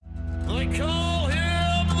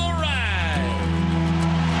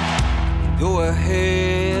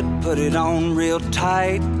ahead, put it on real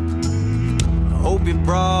tight. Hope you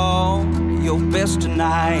brought your best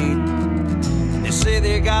tonight. They say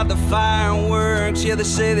they got the fireworks, yeah, they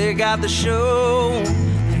say they got the show.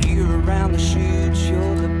 You're around the shoots,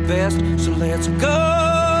 you're the best, so let's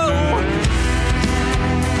go.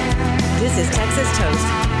 This is Texas Toast.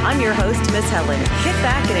 I'm your host, Miss Helen. Kick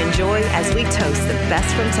back and enjoy as we toast the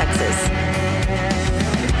best from Texas.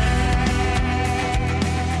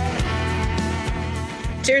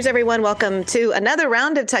 Cheers, everyone. Welcome to another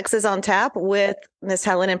round of Texas on Tap with Miss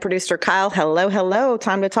Helen and producer Kyle. Hello, hello.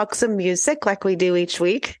 Time to talk some music like we do each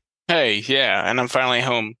week. Hey, yeah, and I'm finally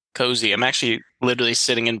home cozy. I'm actually literally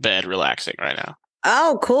sitting in bed relaxing right now.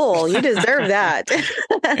 Oh, cool. You deserve that.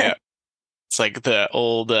 Yeah. It's like the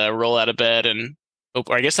old roll out of bed and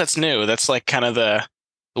I guess that's new. That's like kind of the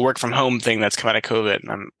work from home thing that's come out of COVID.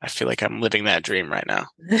 And I feel like I'm living that dream right now.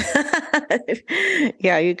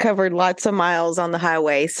 Yeah, you covered lots of miles on the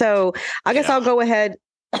highway. So I guess I'll go ahead.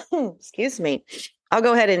 Excuse me. I'll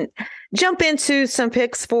go ahead and jump into some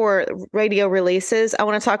picks for radio releases. I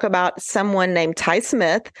want to talk about someone named Ty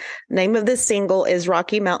Smith. Name of this single is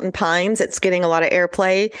Rocky Mountain Pines. It's getting a lot of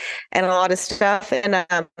airplay and a lot of stuff. And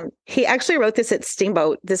he actually wrote this at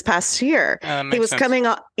Steamboat this past year. He was coming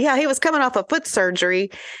off of foot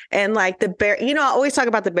surgery, and like I always talk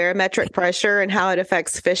about the barometric pressure and how it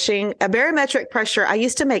affects fishing. A barometric pressure, I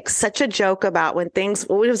used to make such a joke about when it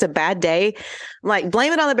was a bad day, I'm like,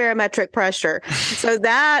 blame it on the barometric pressure. So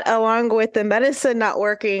that, along with the medicine not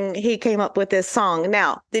working, he came up with this song.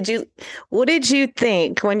 Now, what did you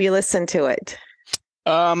think when you listened to it?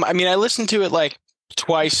 I listened to it like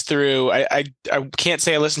twice through. I can't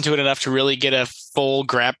say I listened to it enough to really get a full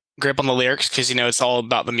grip on the lyrics because, it's all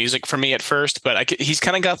about the music for me at first. But he's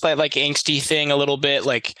kind of got that like angsty thing a little bit.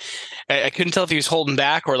 Like I couldn't tell if he was holding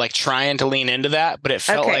back or like trying to lean into that, but it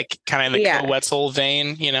felt like kind of in the Wetzel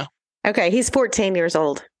vein, Okay, he's 14 years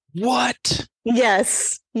old. What?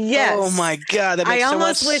 Yes. Oh my God, that makes so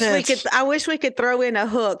much sense. I wish we could throw in a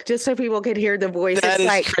hook just so people could hear the voice. That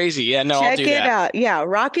is crazy. Yeah, no, I'll do that. Check it out. Yeah,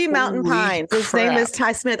 Rocky Mountain Pines. His name is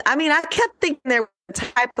Ty Smith. I kept thinking there was a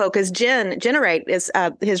typo because Generate is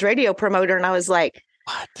his radio promoter, and I was like,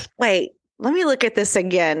 what? Wait, let me look at this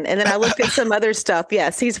again. And then I looked at some other stuff.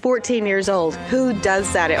 Yes, he's 14 years old. Who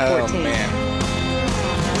does that at 14? Oh, man.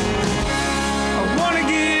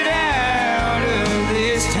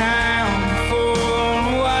 Town for a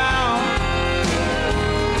while,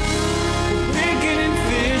 drinking and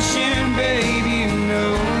fishing, baby,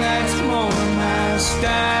 that's more my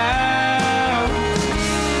style.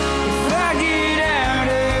 If I get out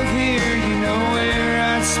of here, where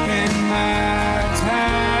I spend my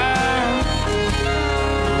time,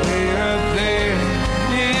 way up there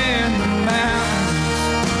in the mountains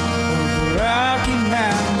of the Rocky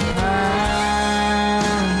Mountain Pines.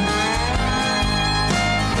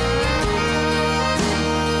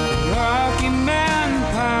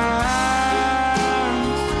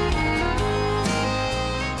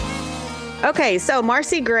 Okay, so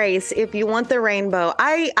Marcy Grace, If You Want the Rainbow.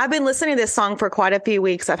 I've been listening to this song for quite a few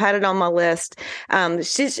weeks. I've had it on my list.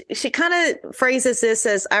 She kind of phrases this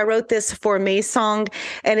as I wrote this for me song,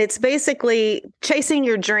 and it's basically chasing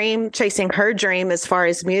your dream, chasing her dream as far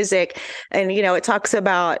as music. And, it talks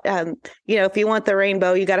about, if you want the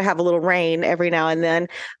rainbow, you got to have a little rain every now and then.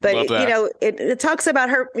 But, it talks about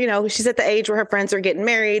her, she's at the age where her friends are getting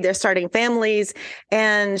married, they're starting families,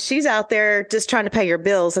 and she's out there just trying to pay her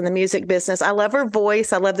bills in the music business. I love her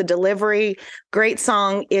voice. I love the delivery. Great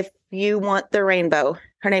song, If You Want the Rainbow.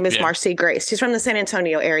 Her name is Marcy Grace. She's from the San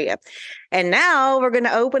Antonio area. And now we're going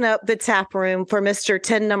to open up the tap room for Mr.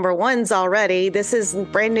 10 number ones already. This is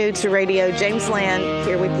brand new to radio. James Land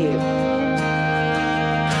here with you.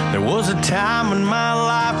 There was a time when my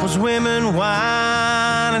life was women,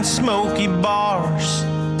 wine, and smoky bars.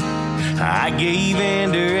 I gave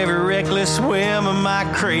in to every reckless whim of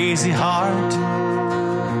my crazy heart.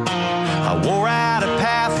 I wore out a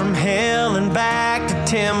path from hell and back to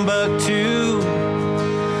Timbuktu.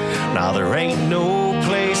 Now there ain't no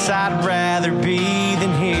place I'd rather be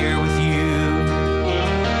than here with you.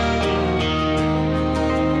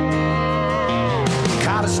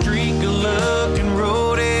 Caught a streak of luck and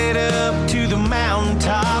rode it up to the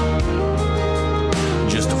mountaintop.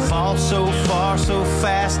 Just to fall so far, so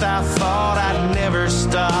fast, I thought I'd never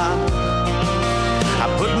stop. I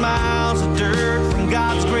put miles of dirt from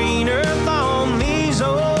God's green earth on these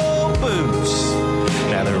old boots.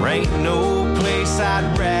 Now there ain't no place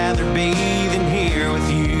I'd rather be than here with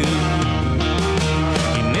you.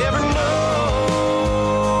 You never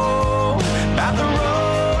know about the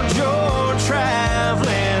road you're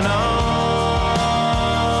traveling on.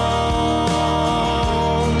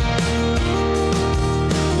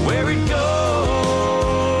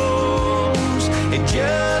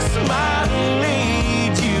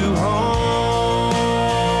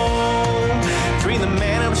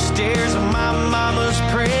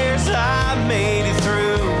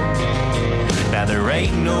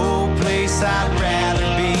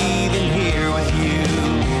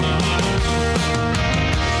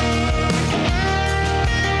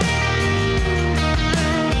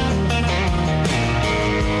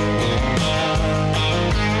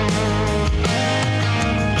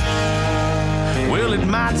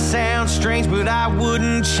 I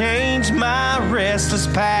wouldn't change my restless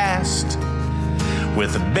past.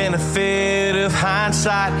 With the benefit of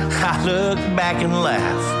hindsight, I look back and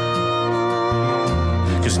laugh.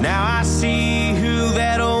 'Cause now I see who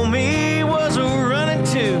that old me was running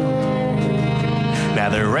to. Now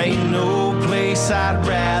there ain't no place I'd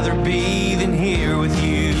rather be than here with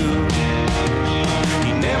you.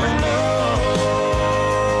 You never know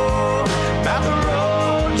about the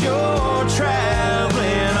road you're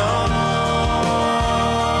traveling on.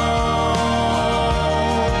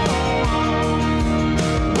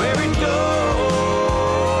 Where it goes,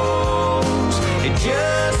 it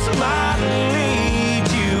just might lead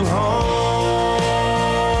you home.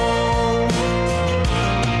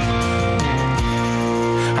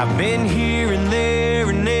 I've been here and there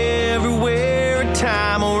and everywhere a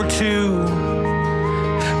time or two,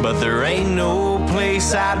 but there ain't no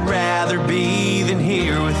place I'd rather be than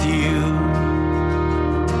here with you.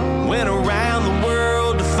 Went around the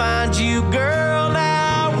world to find you, girl,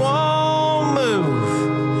 now I won't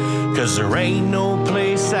move. 'Cause there ain't no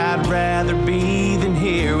place I'd rather be than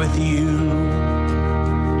here with you.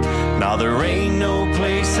 No, there ain't no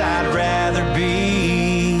place I'd rather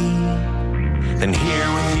be than here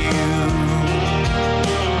with you.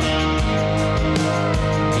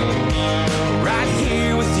 Right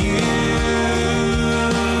here with you.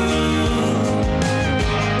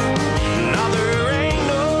 No, there ain't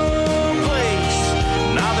no place,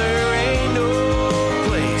 no, there ain't no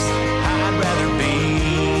place I'd rather be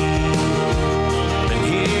than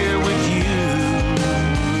here with you.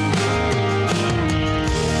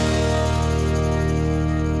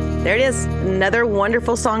 There it is. Another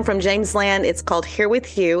wonderful song from James Land. It's called Here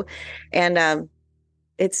With You. And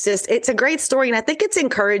it's a great story. And I think it's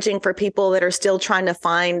encouraging for people that are still trying to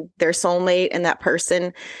find their soulmate and that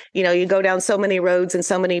person. You know, you go down so many roads and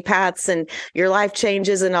so many paths and your life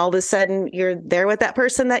changes and all of a sudden you're there with that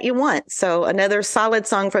person that you want. So another solid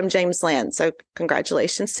song from James Land. So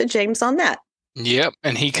congratulations to James on that. Yep.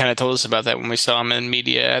 And he kind of told us about that when we saw him in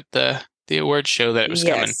media at the awards show that it was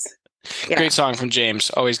coming. Yeah. Great song from James.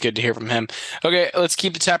 Always good to hear from him. Okay, let's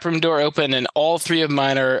keep the tap room door open. And all three of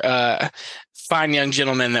mine are fine young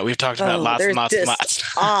gentlemen that we've talked about lots and lots and lots.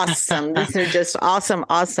 Awesome. These are just awesome.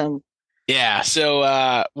 Yeah,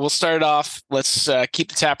 so we'll start it off. Let's keep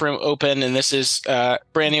the tap room open. And this is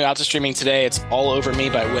brand new out to streaming today. It's All Over Me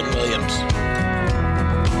by Wynn Williams.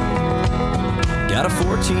 Got a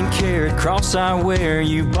 14-karat cross I wear.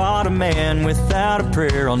 You bought a man without a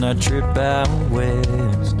prayer on that trip out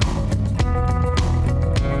west.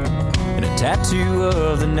 And a tattoo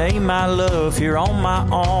of the name I love here on my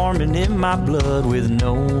arm and in my blood with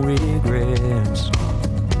no regrets.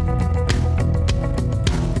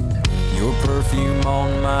 Your perfume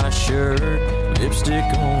on my shirt, lipstick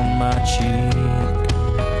on my cheek.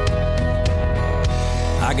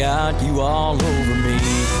 I got you all over me,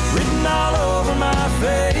 written all over my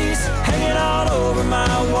face, hanging all over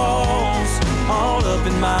my walls, all up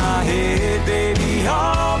in my head, baby,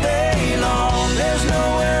 all day long. There's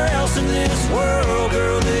nowhere else in this world,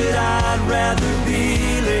 girl, that I'd rather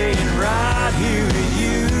be laying right here with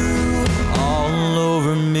you, all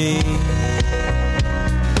over me.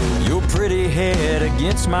 Your pretty head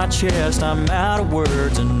against my chest, I'm out of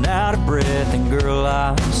words and out of breath, and girl,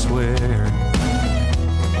 I swear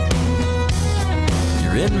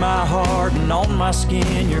you're in my heart and on my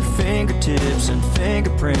skin. Your fingertips and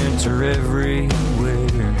fingerprints are everywhere.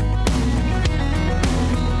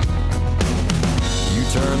 You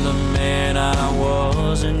turned the man I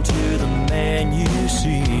was into the man you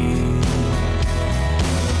see.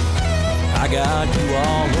 I got you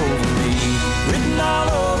all over me, written all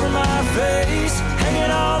over my face,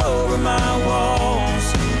 hanging all over my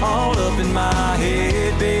walls, all up in my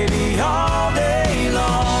head, baby, all day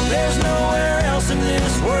long. There's nowhere else in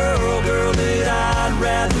this world, girl, that I'd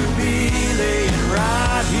rather be laying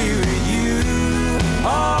right here with you,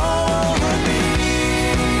 all over me.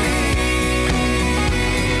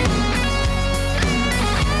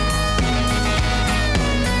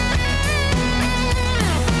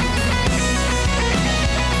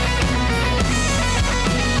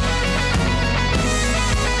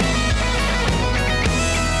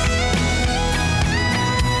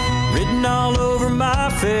 Written all over my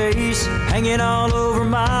face, hanging all over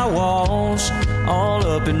my walls, all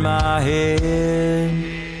up in my head.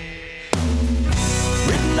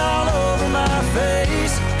 Written all over my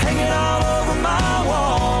face, hanging all over my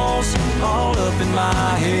walls, all up in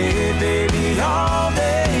my head, baby, all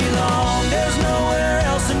day long. There's nowhere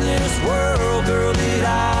else in this world, girl, that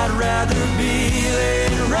I'd rather be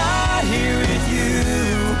laying right here with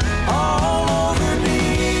you, all over me.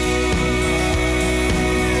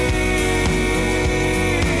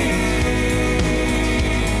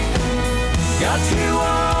 got you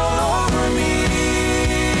all over me.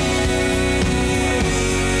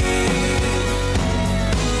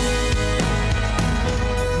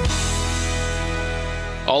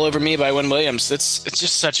 All Over Me by Wynn Williams. It's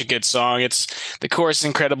just such a good song. The chorus is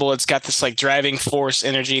incredible. It's got this like driving force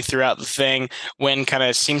energy throughout the thing. Wynn kind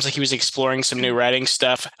of seems like he was exploring some new writing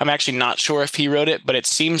stuff. I'm actually not sure if he wrote it, but it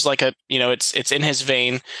seems like it's in his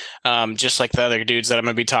vein, just like the other dudes that I'm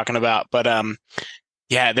gonna be talking about. But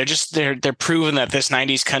yeah, they're proving that this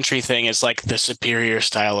 90s country thing is like the superior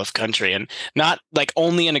style of country, and not like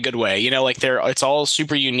only in a good way, like it's all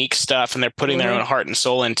super unique stuff and they're putting their own heart and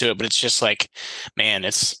soul into it, but it's just like, man,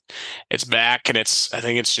 it's back, and I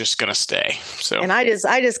think it's just going to stay. So, and I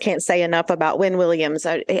just can't say enough about Wynn Williams.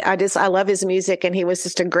 I love his music, and he was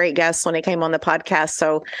just a great guest when he came on the podcast.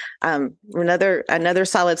 So, another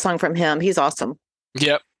solid song from him. He's awesome.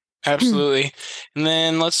 Yep. Absolutely. And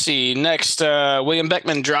then let's see. Next, William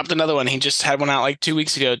Beckman dropped another one. He just had one out like 2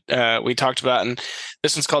 weeks ago. We talked about, and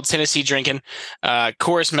this one's called Tennessee Drinking.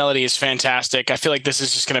 Chorus melody is fantastic. I feel like this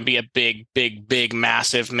is just going to be a big,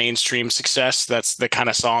 massive mainstream success. That's the kind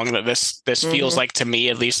of song that this feels like to me,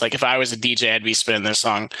 at least. Like if I was a DJ, I'd be spinning this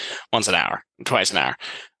song once an hour, twice an hour.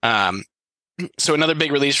 So another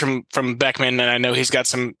big release from Beckman, and I know he's got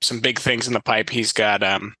some big things in the pipe. He's got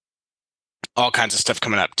all kinds of stuff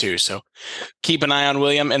coming up too. So keep an eye on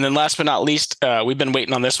William. And then last but not least, we've been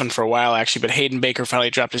waiting on this one for a while actually, but Hayden Baker finally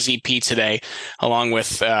dropped his EP today, along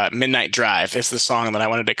with Midnight Drive. It's the song that I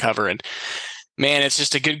wanted to cover. And man, it's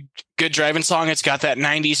just a good driving song. It's got that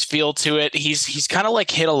 90s feel to it. He's kind of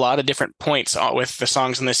like hit a lot of different points with the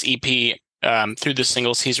songs in this EP through the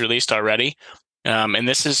singles he's released already. And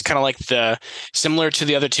this is kind of like similar to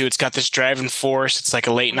the other two. It's got this driving force. It's like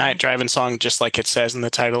a late night driving song, just like it says in the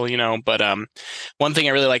title, But one thing I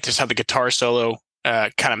really like is how the guitar solo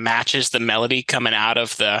kind of matches the melody coming out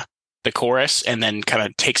of the chorus, and then kind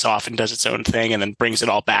of takes off and does its own thing, and then brings it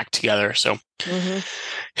all back together. So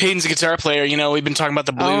Hayden's a guitar player. We've been talking about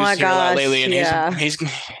the blues here a lot lately, and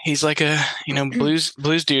he's like a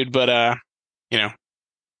blues dude, but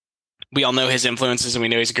we all know his influences, and we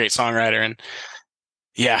know he's a great songwriter. And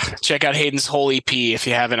yeah, check out Hayden's whole EP if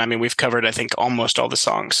you haven't. I mean, we've covered, I think, almost all the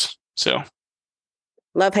songs. So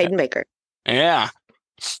love Hayden Baker. Yeah.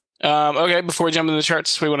 Okay, before we jump into the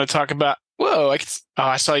charts, we want to talk about. Whoa!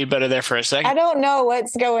 I saw you better there for a second. I don't know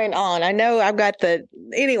what's going on. I know I've got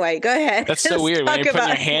anyway. Go ahead. That's so weird. When you're putting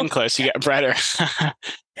your hand close, you got brighter.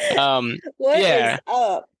 What is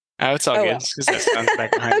up? Oh, it's all good. Because that sounds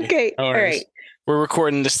back behind okay. You. All right. We're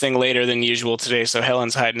recording this thing later than usual today, so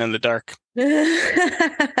Helen's hiding in the dark.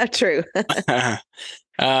 True.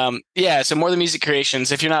 So More Than Music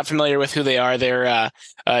Creations. If you're not familiar with who they are, they're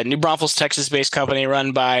a New Braunfels, Texas-based company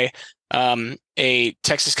run by a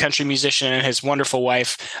Texas country musician and his wonderful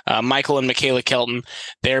wife, Michael and Michaela Kelton.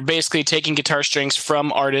 They're basically taking guitar strings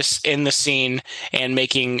from artists in the scene and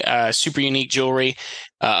making super unique jewelry.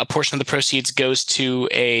 A portion of the proceeds goes to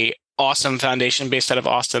a awesome foundation based out of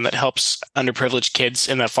Austin that helps underprivileged kids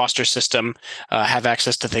in the foster system have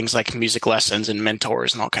access to things like music lessons and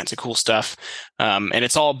mentors and all kinds of cool stuff. And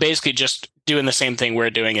it's all basically just doing the same thing we're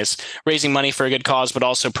doing, is raising money for a good cause, but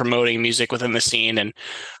also promoting music within the scene and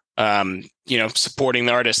supporting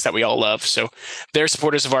the artists that we all love. So they're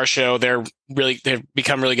supporters of our show. They've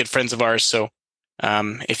become really good friends of ours. So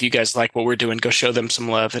if you guys like what we're doing, go show them some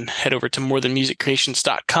love and head over to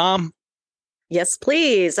morethanmusiccreations.com. Yes,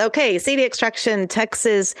 please. Okay. CD Extraction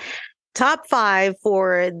Texas top 5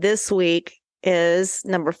 for this week is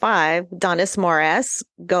number 5, Donis Morris,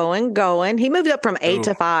 Going. He moved up from 8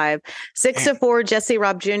 to 5. 6 to 4, Jesse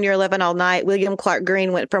Robb Jr., 11 All Night. William Clark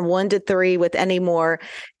Green went from 1 to 3 with Any More.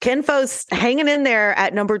 Ken Fo's hanging in there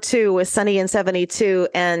at number 2 with Sunny and 72.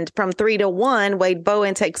 And from 3 to 1, Wade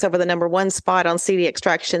Bowen takes over the number 1 spot on CD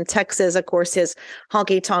Extraction Texas. Of course, his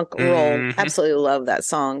Honky Tonk Roll. Absolutely love that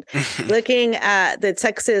song. Looking at the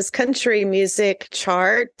Texas country music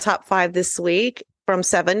chart, top 5 this week. From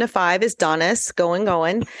 7 to 5 is Donis,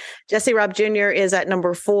 Going. Jesse Robb Jr. is at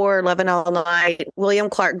number 4, 11 All Night. William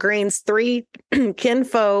Clark Green's 3, Ken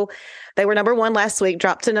Fo. They were number 1 last week,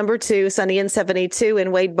 dropped to number 2, Sunny and 72.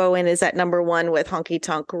 And Wade Bowen is at number 1 with Honky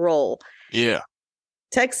Tonk Roll. Yeah.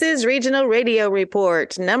 Texas Regional Radio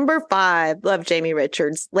Report, number 5. Love Jamie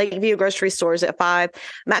Richards. Lakeview Grocery Stores at 5.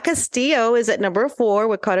 Matt Castillo is at number 4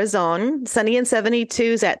 with Corazon. Sunny and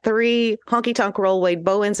 72's at 3. Honky Tonk Roll, Wade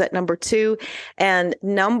Bowen's at number 2. And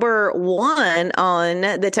number 1 on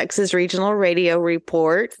the Texas Regional Radio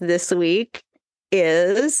Report this week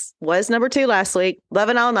was number 2 last week.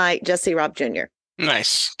 11 All Night, Jesse Robb Jr.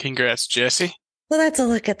 Nice. Congrats, Jesse. Well, that's a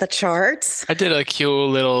look at the charts. I did a cute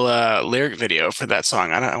little lyric video for that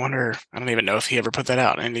song. I don't even know if he ever put that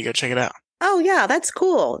out. I need to go check it out. Oh yeah, that's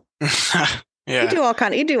cool. Yeah. You do all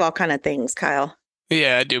kind of things, Kyle.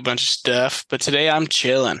 Yeah, I do a bunch of stuff. But today I'm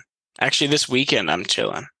chilling. Actually, this weekend I'm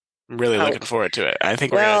chilling. I'm really looking forward to it. I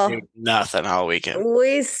think we're going to do nothing all weekend.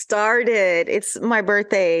 We started. My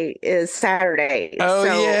birthday is Saturday. Oh,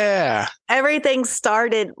 so yeah. Everything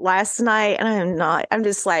started last night, and I'm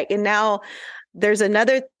just like, and now there's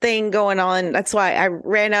another thing going on. That's why I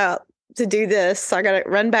ran out to do this. So I got to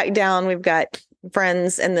run back down. We've got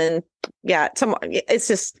friends, and then, tomorrow. It's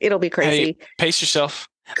just, it'll be crazy. Hey, pace yourself.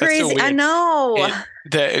 Crazy. I know.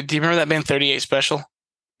 Do you remember that band 38 Special?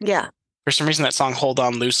 Yeah. For some reason, that song "Hold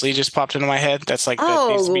On Loosely" just popped into my head. That's like that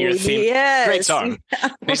needs to be your theme. Yes. Great song.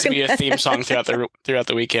 Needs to be a theme song throughout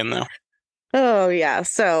the weekend, though. Oh yeah.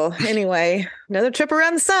 So anyway, another trip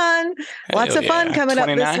around the sun. Lots of fun coming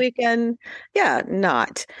 29? Up this weekend. Yeah,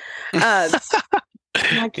 not.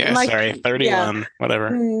 Sorry, 31,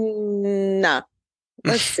 whatever. No.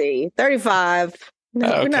 Let's see, 35. No,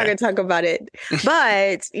 okay. We're not going to talk about it.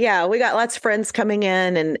 But yeah, we got lots of friends coming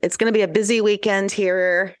in, and it's going to be a busy weekend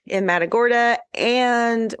here in Matagorda.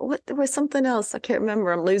 And there was something else. I can't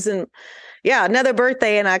remember. I'm losing. Yeah, another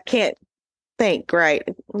birthday, and I can't think. Right.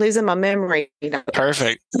 Losing my memory.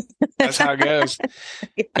 Perfect. That's how it goes.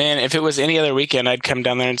 Yeah. Man, if it was any other weekend, I'd come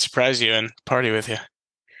down there and surprise you and party with you.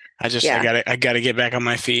 I got to get back on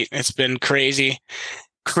my feet. It's been crazy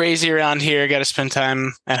around here. Got to spend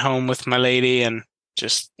time at home with my lady, and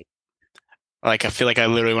just like I feel like I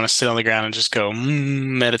literally want to sit on the ground and just go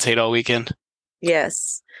meditate all weekend.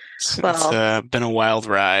 Yes. It's been a wild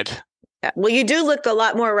ride. Yeah. Well, you do look a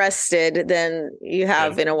lot more rested than you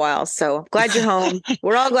have in a while. So glad you're home.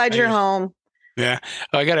 We're all glad you're home. Yeah.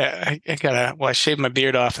 Oh, I shaved my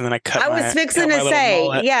beard off, and then I cut I was fixing to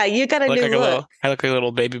say, yeah, you got a new look. I look like a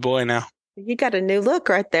little baby boy now. You got a new look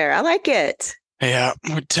right there. I like it. Yeah,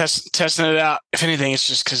 we're testing it out. If anything, it's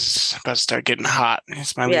just because it's about to start getting hot.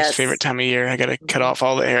 It's my least favorite time of year. I got to cut off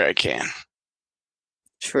all the hair I can.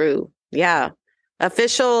 True. Yeah.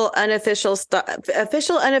 Official, unofficial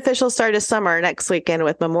start of summer next weekend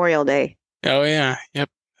with Memorial Day. Oh, yeah. Yep.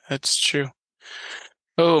 That's true.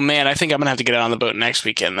 Oh, man. I think I'm going to have to get out on the boat next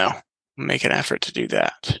weekend, though. Make an effort to do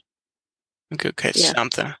that. Go catch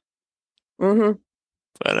something. Mm-hmm.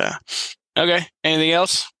 But, okay. Anything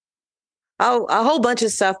else? Oh, a whole bunch of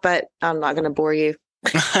stuff, but I'm not going to bore you.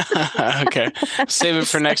 Okay. Save it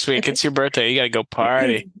for next week. It's your birthday. You got to go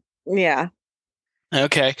party. Yeah.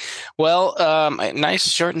 Okay. Well, a nice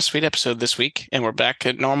short and sweet episode this week, and we're back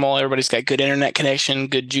at normal. Everybody's got good internet connection,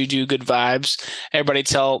 good juju, good vibes. Everybody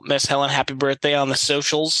tell Miss Helen happy birthday on the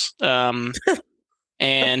socials.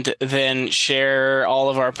 And then share all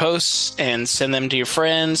of our posts and send them to your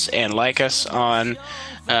friends, and like us on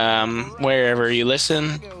wherever you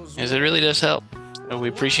listen, as it really does help. So we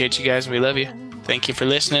appreciate you guys, and we love you. Thank you for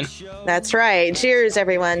listening. That's right. Cheers,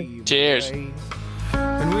 everyone. Cheers.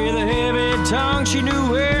 And with a heavy tongue, she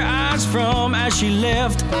knew where I was from. As she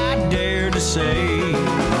left, I dared to say,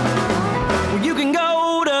 well, you can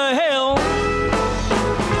go to hell.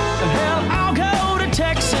 Hell, I'll go to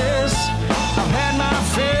Texas. I've had my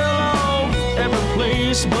fill of every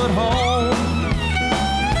place but home.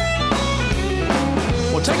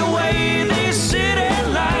 Well, take away the